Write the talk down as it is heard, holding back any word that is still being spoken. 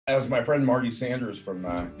As my friend Marty Sanders from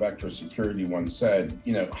Vector Security once said,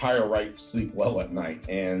 hire right, sleep well at night.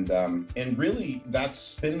 And really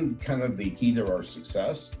that's been kind of the key to our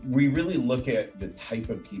success. We really look at the type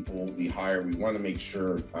of people we hire. We want to make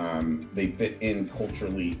sure they fit in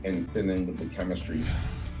culturally and fit in with the chemistry.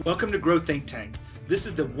 Welcome to Grow Think Tank. This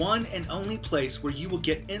is the one and only place where you will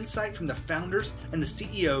get insight from the founders and the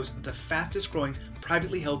CEOs of the fastest growing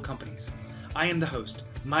privately held companies. I am the host.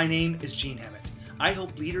 My name is Gene Hammett. I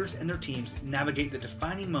help leaders and their teams navigate the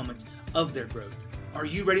defining moments of their growth. Are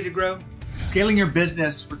you ready to grow? Scaling your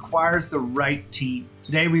business requires the right team.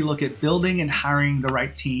 Today, we look at building and hiring the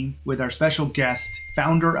right team with our special guest,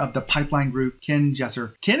 founder of the Pipeline Group, Ken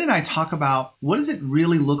Jisser. Ken and I talk about what does it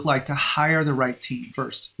really look like to hire the right team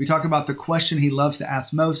first. We talk about the question he loves to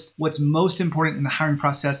ask most, what's most important in the hiring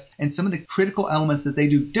process, and some of the critical elements that they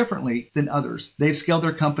do differently than others. They've scaled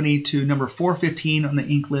their company to number 415 on the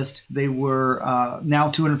Inc. list. They were now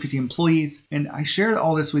 250 employees. And I share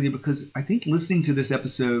all this with you because I think listening to this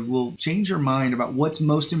episode will change your mind about what's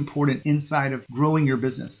most important inside of growing your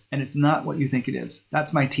business. And it's not what you think it is.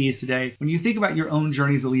 That's my tease today. When you think about your own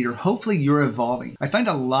journey as a leader, hopefully you're evolving. I find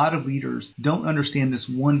a lot of leaders don't understand this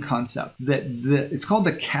one concept that it's called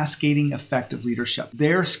the cascading effect of leadership.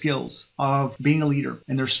 Their skills of being a leader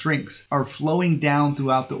and their strengths are flowing down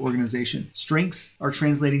throughout the organization. Strengths are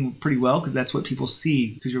translating pretty well because that's what people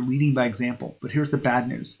see because you're leading by example. But here's the bad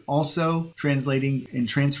news. Also translating and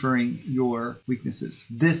transferring your weaknesses.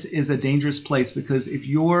 This is a dangerous place because if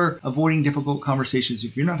you're avoiding difficult conversations,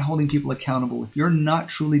 if you're not holding people accountable, if you're not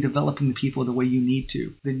truly developing the people the way you need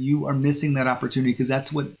to, then you are missing that opportunity because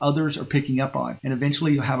that's what others are picking up on. And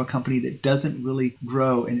eventually you'll have a company that doesn't really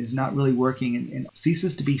grow and is not really working and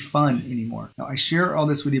ceases to be fun anymore. Now, I share all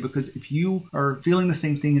this with you because if you are feeling the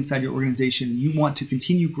same thing inside your organization and you want to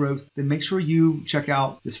continue growth, then make sure you check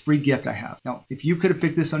out this free gift I have. Now, if you could have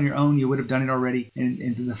picked this on your own, you would have done it already.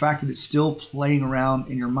 And the fact that it's still playing around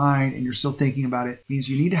in your mind and you're still thinking about it means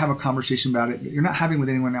you need to have a conversation about it that you're not having with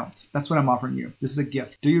anyone else. That's what I'm offering you. This is a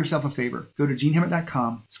gift. Do yourself a favor. Go to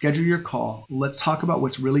genehammett.com, schedule your call. Let's talk about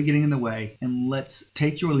what's really getting in the way and let's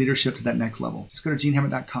take your leadership to that next level. Just go to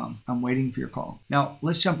genehammett.com. I'm waiting for your call. Now,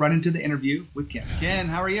 let's jump right into the interview with Ken. Ken,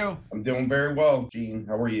 how are you? I'm doing very well, Gene.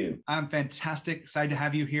 How are you? I'm fantastic. Excited to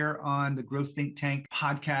have you here on the Growth Think Tank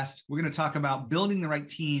podcast. We're going to talk about building the right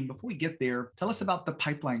team. Before we get there, tell us about the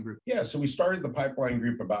Pipeline Group. Yeah, so we started the Pipeline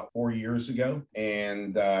Group about 4 years ago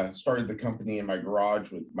and started the company in my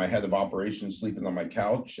garage with my head of operations sleeping on my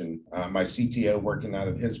couch and my CTO working out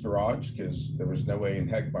of his garage because there was no way in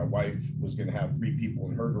heck my wife was going to have 3 people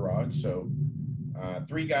in her garage. So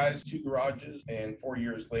 3 guys, 2 garages, and 4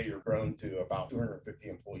 years later, grown to about 250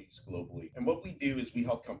 employees globally. And what we do is we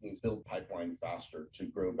help companies build pipeline faster to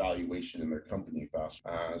grow valuation in their company faster.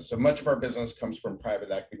 So much of our business comes from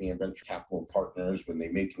private equity and venture capital partners when they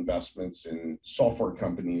make investments in software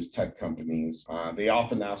companies, tech companies. They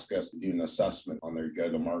often ask us to do an assessment on their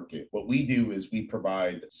go-to-market. What we do is we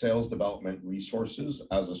provide sales development resources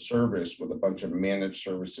as a service with a bunch of managed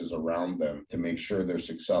services around them to make sure they're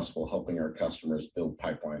successful helping our customers build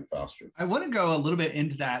pipeline faster. I want to go a little bit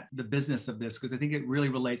into the business of this, because I think it really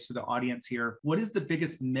relates to the audience here. What is the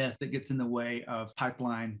biggest myth that gets in the way of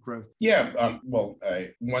pipeline growth? Yeah,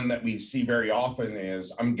 one that we see very often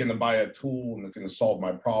is I'm going to buy a tool and it's going to solve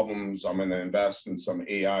my problems. I'm going to invest in some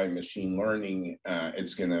AI machine learning.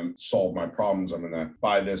 It's going to solve my problems. I'm going to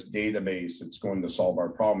buy this database. It's going to solve our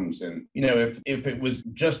problems. And, if it was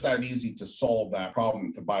just that easy to solve that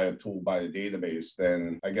problem, to buy a tool, buy a database,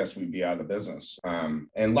 then I guess we'd be out of business.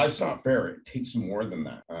 And life's not fair. It takes more than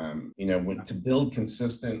that. To build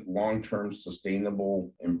consistent, long-term,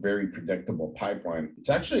 sustainable, and very predictable pipeline, it's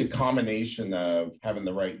actually a combination of having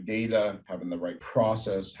the right data, having the right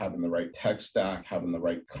process, having the right tech stack, having the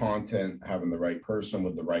right content, having the right person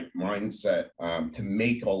with the right mindset to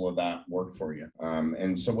make all of that work for you.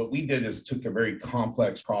 And so what we did is took a very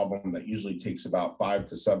complex problem that usually takes about 5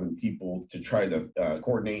 to 7 people to try to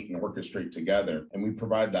coordinate and orchestrate together. And we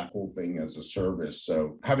provide that whole thing as a service.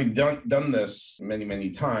 So having done this many, many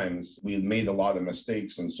times, we've made a lot of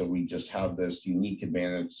mistakes. And so we just have this unique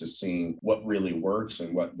advantage to seeing what really works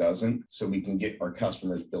and what doesn't, so we can get our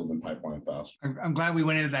customers building pipeline faster. I'm glad we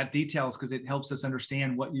went into that details because it helps us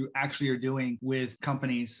understand what you actually are doing with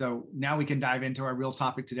companies. So now we can dive into our real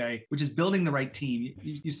topic today, which is building the right team.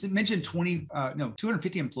 You mentioned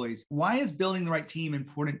 250 employees. Why is building the right team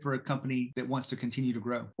important for a company that wants to continue to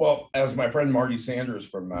grow? Well, as my friend Marty Sanders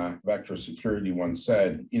from Vector Security security once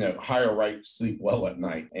said, hire right, sleep well at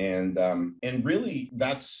night. And really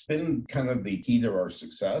that's been kind of the key to our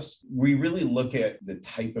success. We really look at the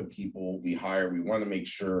type of people we hire. We want to make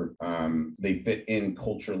sure they fit in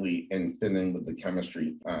culturally and fit in with the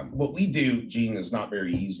chemistry. What we do, Gene, is not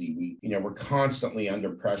very easy. We're constantly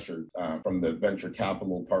under pressure from the venture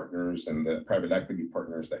capital partners and the private equity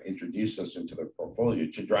partners that introduce us into their portfolio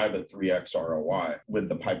to drive a 3x ROI with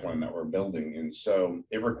the pipeline that we're building. And so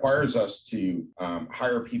it requires us to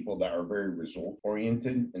hire people that are very result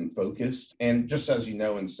oriented and focused. And just as you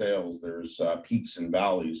know, in sales, there's peaks and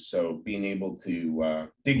valleys. So being able to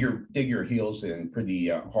dig your heels in pretty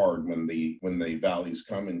hard when the valleys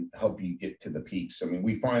come and help you get to the peaks. I mean,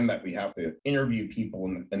 we find that we have to interview people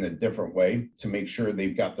in a different way to make sure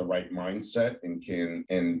they've got the right mindset and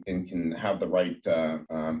can have the right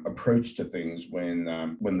approach to things when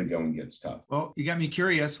the going gets tough. Well, you got me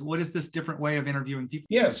curious. What is this different way of interviewing people?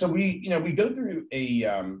 Yeah, so we go through a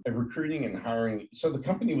recruiting and hiring. So the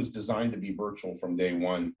company was designed to be virtual from day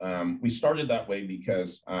one. We started that way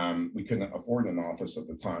because we couldn't afford an office at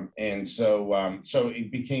the time, and so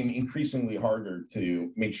it became increasingly harder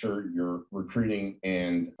to make sure you're recruiting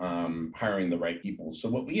and hiring the right people. So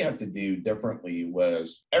what we had to do differently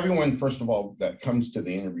was everyone, first of all, that comes to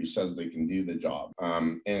the interview says they can do the job,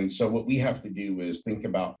 and so what we have to do is think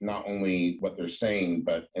about not only what they're saying,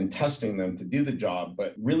 but and testing them to do the job,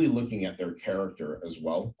 but really looking at their character as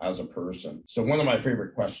well as a person. So one of my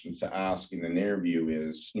favorite questions to ask in an interview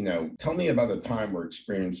is, tell me about a time where you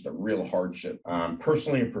experienced a real hardship,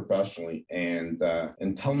 personally and professionally, and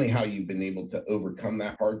tell me how you've been able to overcome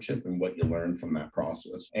that hardship and what you learned from that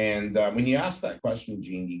process. And when you ask that question,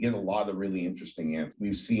 Gene, you get a lot of really interesting answers.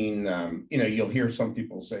 We've seen, you'll hear some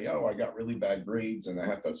people say, oh, I got really bad grades and I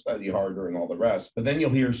have to study harder and all the rest. But then you'll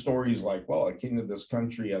hear stories like, well, I came to this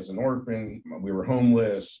country as an orphan, we were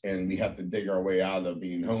homeless, and we had to dig our way out of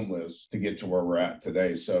being homeless to get to where we're at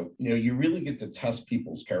today. So, you really get to test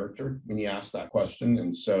people's character when you ask that question.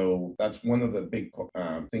 And so that's one of the big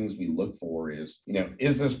things we look for is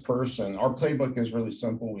this person, our playbook is really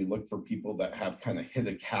simple. We look for people that have kind of hit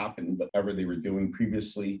a cap in whatever they were doing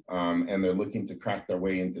previously, and they're looking to crack their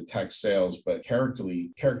way into tech sales. But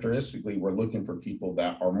characteristically, we're looking for people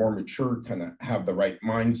that are more mature, kind of have the right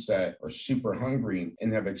mindset, are super hungry,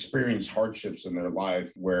 and have experienced hardships in their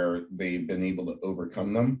life where they've been able to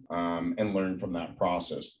overcome them and learn from that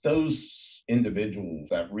process. Those individuals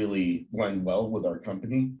that really blend well with our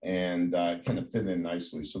company and kind of fit in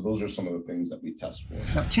nicely. So those are some of the things that we test for.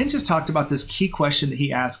 Now, Ken just talked about this key question that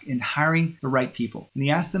he asked in hiring the right people. And he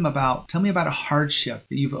asked them tell me about a hardship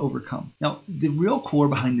that you've overcome. Now, the real core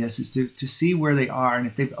behind this is to see where they are and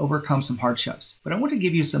if they've overcome some hardships. But I want to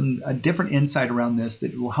give you a different insight around this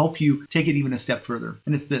that will help you take it even a step further.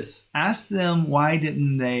 And it's this. Ask them, why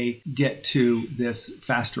didn't they get to this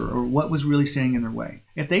faster, or what was really standing in their way?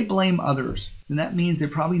 If they blame others, then that means they're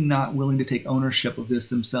probably not willing to take ownership of this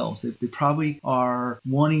themselves. They probably are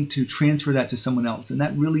wanting to transfer that to someone else. And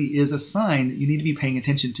that really is a sign that you need to be paying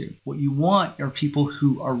attention to. What you want are people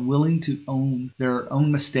who are willing to own their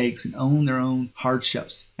own mistakes and own their own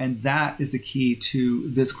hardships. And that is the key to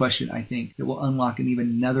this question, I think, that will unlock an even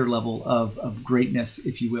another level of greatness,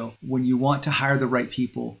 if you will. When you want to hire the right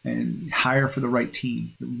people and hire for the right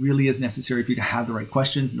team, it really is necessary for you to have the right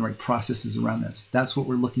questions and the right processes around this. That's what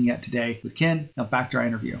we're looking at today with Ken. Now back to our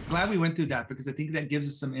interview. Glad we went through that because I think that gives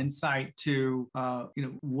us some insight to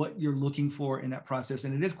what you're looking for in that process.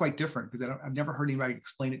 And it is quite different because I've never heard anybody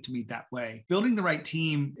explain it to me that way. Building the right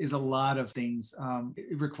team is a lot of things.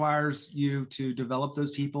 It requires you to develop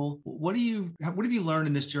those people. What have you learned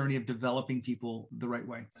in this journey of developing people the right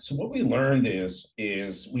way? So what we learned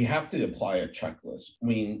is we have to apply a checklist.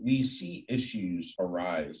 When we see issues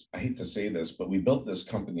arise, I hate to say this, but we built this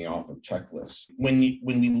company off of checklists. When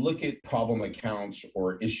we look at problem accounts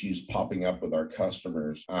or issues popping up with our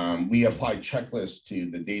customers, we apply checklists to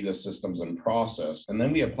the data systems and process, and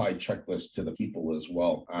then we apply checklists to the people as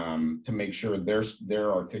well to make sure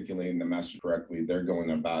they're articulating the message correctly, they're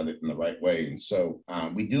going about it in the right way. And so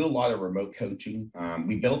we do a lot of remote coaching.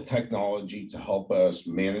 We built technology to help us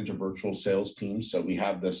manage a virtual sales team. So we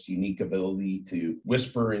have this unique ability to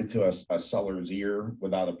whisper into a seller's ear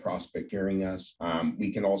without a prospect hearing us.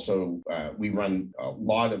 We can also, we run a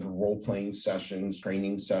lot of role-playing sessions,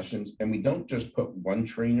 training sessions, and we don't just put one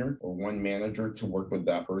trainer or one manager to work with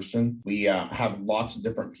that person. We have lots of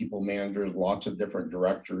different people managers, lots of different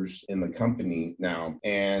directors in the company now,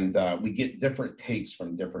 and we get different takes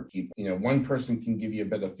from different people. One person can give you a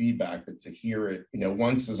bit of feedback, but to hear it,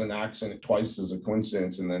 once as an accident, twice as a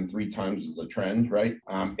coincidence, and then three times as a trend, right?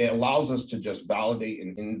 It allows us to just validate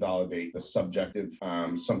and invalidate the subjective,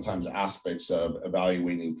 sometimes aspects of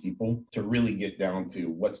evaluating people to really get down to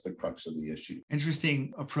what's the crux of the issue.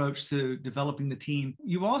 Interesting approach to developing the team.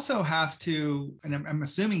 You also have to, and I'm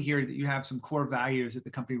assuming here that you have some core values that the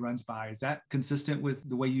company runs by. Is that consistent with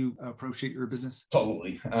the way you approach your business?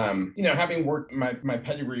 Totally. Having worked, my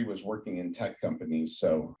pedigree was working in tech companies.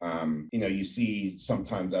 So, you see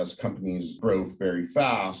sometimes as companies grow very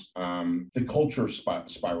fast, the culture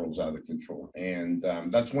spirals out of control. And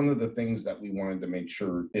that's one of the things that we wanted to make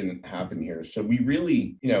sure didn't happen here. So we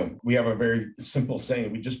really, we have a very simple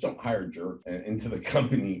saying, we just don't hire jerks into the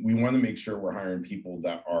company. We want to make sure we're hiring people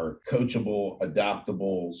that are coachable,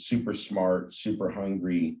 adaptable, super smart, super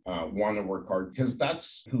hungry, want to work hard, because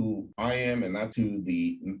that's who I am and that's who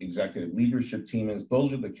the executive leadership team is.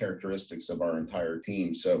 Those are the characteristics of our entire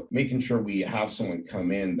team. So making sure we have someone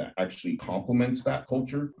come in that actually complements that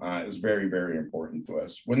culture is very, very important to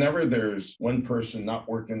us. Whenever there's one person not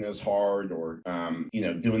working as hard or,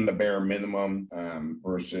 doing the bare minimum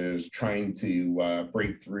versus trying to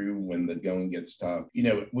break through when the going gets tough,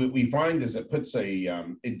 what we find is it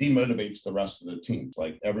demotivates the rest of the team. It's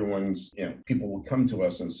like everyone's, people will come to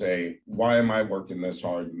us and say, why am I working this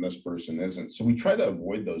hard and this person isn't? So we try to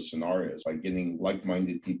avoid those scenarios by getting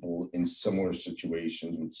like-minded people in similar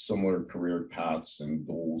situations with similar career paths and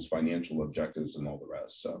goals, financial objectives, and all the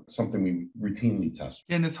rest. So something we routinely test.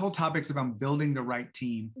 And this whole topic is about building the right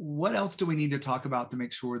team. What else do we need to talk about to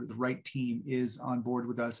make sure that the right team is on board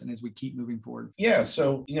with us and as we keep moving forward? Yeah.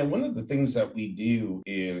 So, one of the things that we do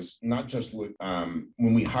is not just look,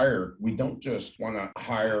 when we hire, we don't just want to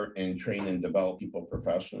hire and train and develop people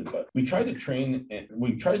professionally, but we try to train and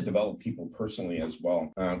we try to develop people personally as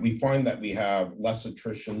well. We find that we have less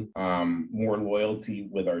attrition, more loyalty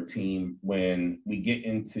with our team when we get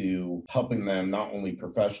into helping them not only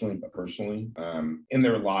professionally, but personally in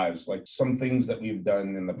their lives. Like some things that we've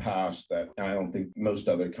done in the past that I don't think most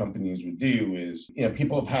other companies would do is,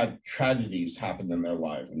 people have had tragedies happen in their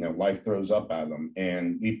life and their life throws up at them.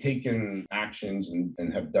 And we've taken actions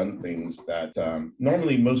and have done things that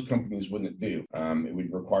normally most companies wouldn't do. It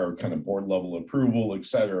would require kind of board level approval, et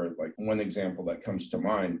cetera. Like one example that comes to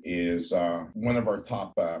mind is one of our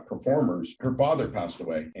top performers, her father passed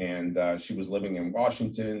away and she was living in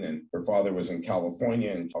Washington and her father was in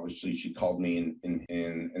California. And obviously she called me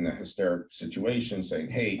in a hysteric situation saying,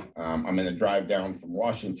 hey, I'm going to drive down from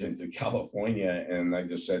Washington to California. And I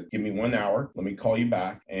just said, give me 1 hour. Let me call you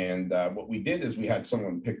back. And what we did is we had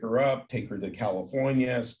someone pick her up, take her to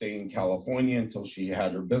California, stay in California until she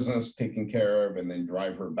had her business taken care of, and then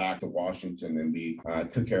drive her back to Washington. And we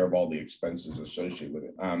took care of all the expenses associated with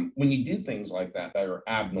it. When you do things like that are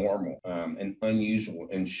abnormal and unusual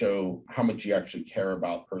and show how much you actually care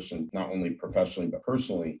about person, not only professionally, but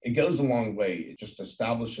personally, it goes a long way. It just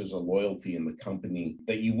establishes a loyalty in the company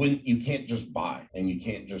that you can't just buy and you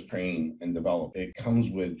can't just train and develop. It comes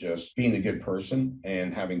with just being a good person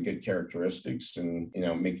and having good characteristics and,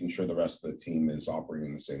 making sure the rest of the team is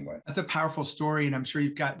operating the same way. That's a powerful story. And I'm sure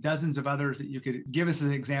you've got dozens of others that you could give us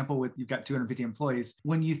an example with. You've got 250 employees.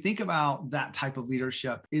 When you think about that type of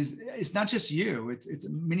leadership, it's not just you,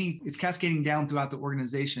 it's cascading down throughout the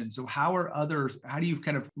organization. So how do you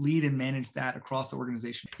kind of lead and manage that across the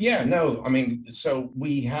organization? Yeah, no, I mean, so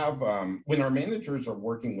we have, when our managers are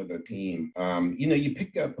working with a team, you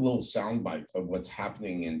pick up little sound bites of what's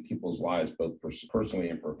happening in people's lives, both personally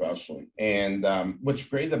and professionally. And what's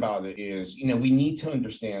great about it is, we need to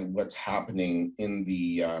understand what's happening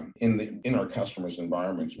in our customers'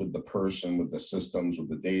 environments with the person, with the systems, with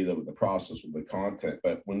the data, with the process, with the content.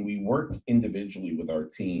 But when we work individually with our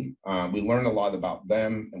team, we learn a lot about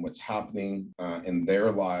them and what's happening in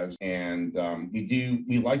their lives. And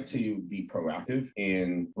we like to be proactive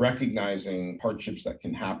in recognizing hardships that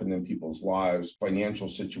can happen in people's lives, financial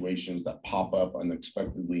situations that pop up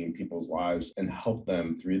unexpectedly in people's lives, and help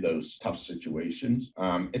them through those tough situations.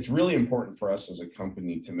 It's really important for us as a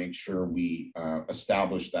company to make sure we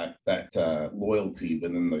establish that loyalty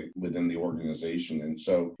within the organization. And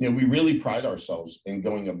so, we really pride ourselves in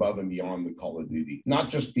going above and beyond the call of duty, not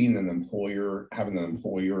just being an employer, having an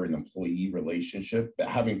employer and employee relationship, but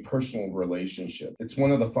having personal relationship. It's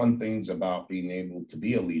one of the fun things about being able to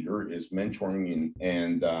be a leader is mentoring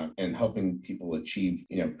and helping people people achieve,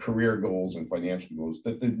 career goals and financial goals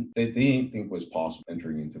that they didn't think was possible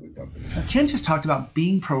entering into the company. Now, Ken just talked about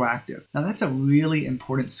being proactive. Now, that's a really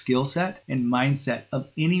important skill set and mindset of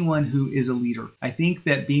anyone who is a leader. I think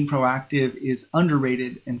that being proactive is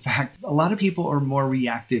underrated. In fact, a lot of people are more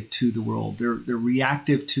reactive to the world. They're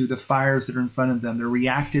reactive to the fires that are in front of them. They're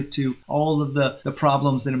reactive to all of the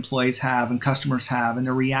problems that employees have and customers have, and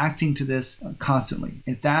they're reacting to this constantly.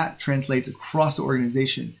 If that translates across the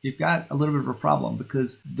organization, you've got a little bit of a problem,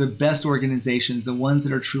 because the best organizations, the ones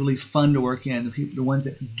that are truly fun to work in, the ones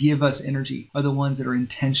that give us energy, are the ones that are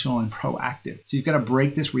intentional and proactive. So you've got to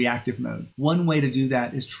break this reactive mode. One way to do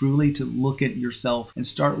that is truly to look at yourself and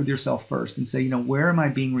start with yourself first and say, where am I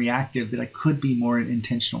being reactive that I could be more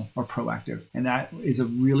intentional or proactive? And that is a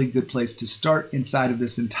really good place to start inside of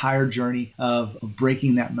this entire journey of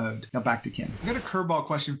breaking that mode. Now back to Ken. I've got a curveball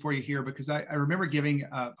question for you here, because I remember giving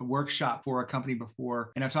a workshop for a company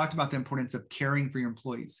before, and I talked about the importance of caring for your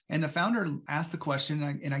employees. And the founder asked the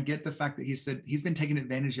question, and I get the fact that he said he's been taken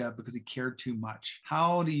advantage of because he cared too much.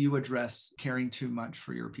 How do you address caring too much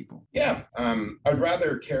for your people? Yeah, I'd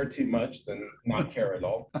rather care too much than not care at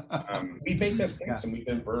all. We make mistakes and we've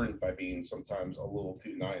been burned by being sometimes a little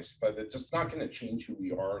too nice, but it's just not going to change who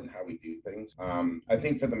we are and how we do things. I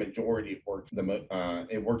think for the majority,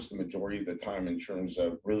 it works the majority of the time in terms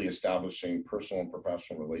of really establishing personal and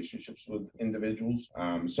professional relationships with individuals.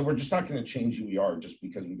 So we're just not going to change who we are just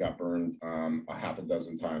because we got burned a half a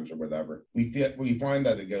dozen times or whatever. We find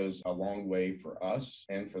that it goes a long way for us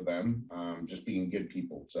and for them, just being good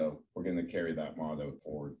people. So we're going to carry that motto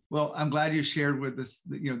forward. Well, I'm glad you shared with us,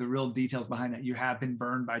 the real details behind that. You have been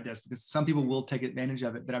burned by this, because some people will take advantage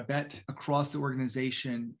of it. But I bet across the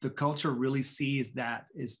organization, the culture really sees that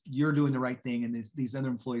is you're doing the right thing, and these other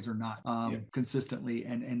employees are not consistently.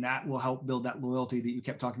 And that will help build that loyalty that you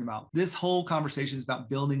kept talking about. This whole conversation is about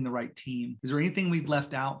building the right team. Is there anything we've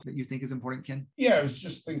left out that you think is important, Ken? Yeah, I was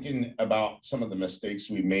just thinking about some of the mistakes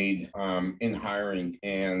we made in hiring.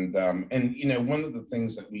 And one of the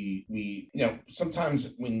things that we sometimes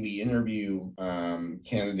when we interview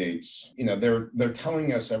candidates, they're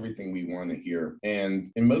telling us everything we want to hear. And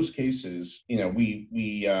in most cases, we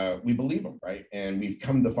believe them, right? And we've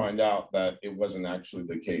come to find out that it wasn't actually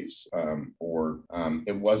the case, or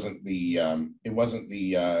it wasn't the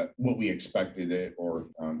what we expected it, or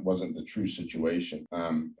wasn't the true situation.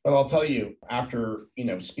 But I'll tell you, after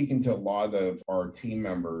speaking to a lot of our team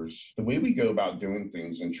members, the way we go about doing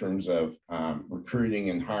things in terms of recruiting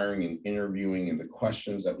and hiring and interviewing, and the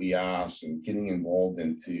questions that we ask, and getting involved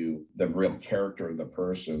into the real character of the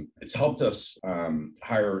person, it's helped us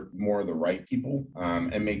hire more of the right people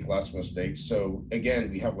and make less mistakes. So again,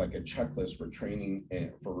 we have like a checklist for training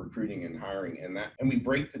and for recruiting and hiring, and we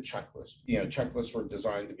break the checklist. Checklists were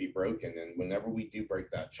designed to be broken, and whenever we do break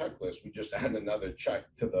that checklist, we just add another check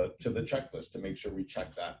to the checklist to make sure we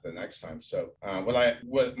check that the next time. So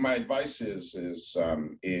what my advice is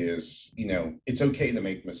it's okay to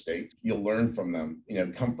make mistakes. You'll learn from them.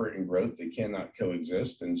 Comfort and growth, they cannot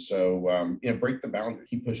coexist. And so break the boundary,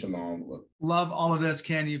 keep pushing the envelope. Love all of this,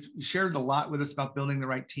 Ken. You shared a lot with us about building the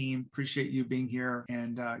right team. Appreciate you being here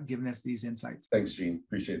and giving us these insights. Thanks, Gene.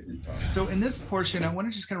 Appreciate your time. So in this portion, I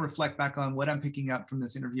want to just kind of reflect back on what I'm picking up from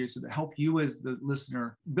this interview, so to help you as the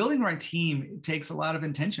listener. Building the right team, it takes a lot of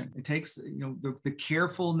intention. It takes the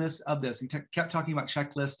carefulness of this. We kept talking about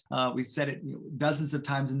checklist. We said it dozens of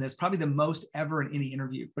times in this, probably the most ever in any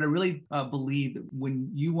interview. But I really believe that when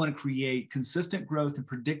you want to create consistent growth and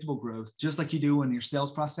predictable growth, just like you do in your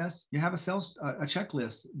sales process, you have a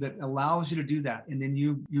checklist that allows you to do that. And then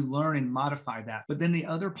you learn and modify that. But then the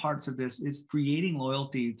other parts of this is creating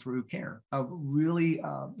loyalty through care. Really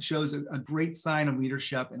shows a great sign of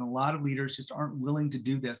leadership. And a lot of leaders just aren't willing to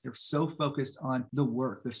do this. They're so focused on the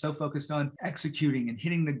work. They're so focused on executing and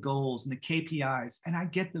hitting the goals and the KPIs. And I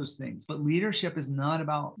get those things. But leadership is not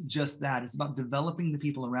about just that. It's about developing the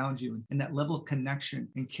people around you and that level of connection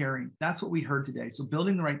and caring. That's what we heard today. So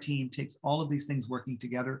building the right team takes all of these things working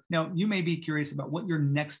together. Now, you may be curious about what your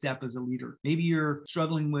next step as a leader. Maybe you're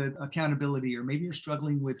struggling with accountability, or maybe you're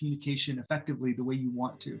struggling with communication effectively the way you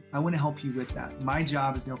want to. I want to help you with that. My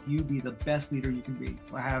job is to help you be the best leader you can be.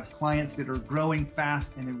 I have clients that are growing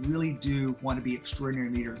fast and they really do want to be extraordinary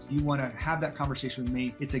leaders. You want to have that conversation with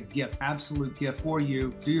me. It's a gift, absolute gift for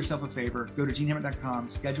you. Do yourself a favor. Go to genehammett.com,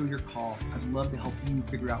 schedule your call. I'd love to help you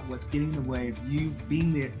figure out what's getting in the way of you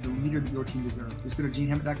being the leader that your team deserves. Just go to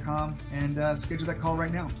genehammett.com and schedule that call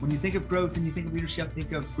right now. When you think of growth and you think of leadership,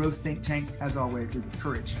 think of Growth Think Tank. As always, with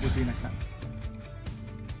courage. We'll see you next time.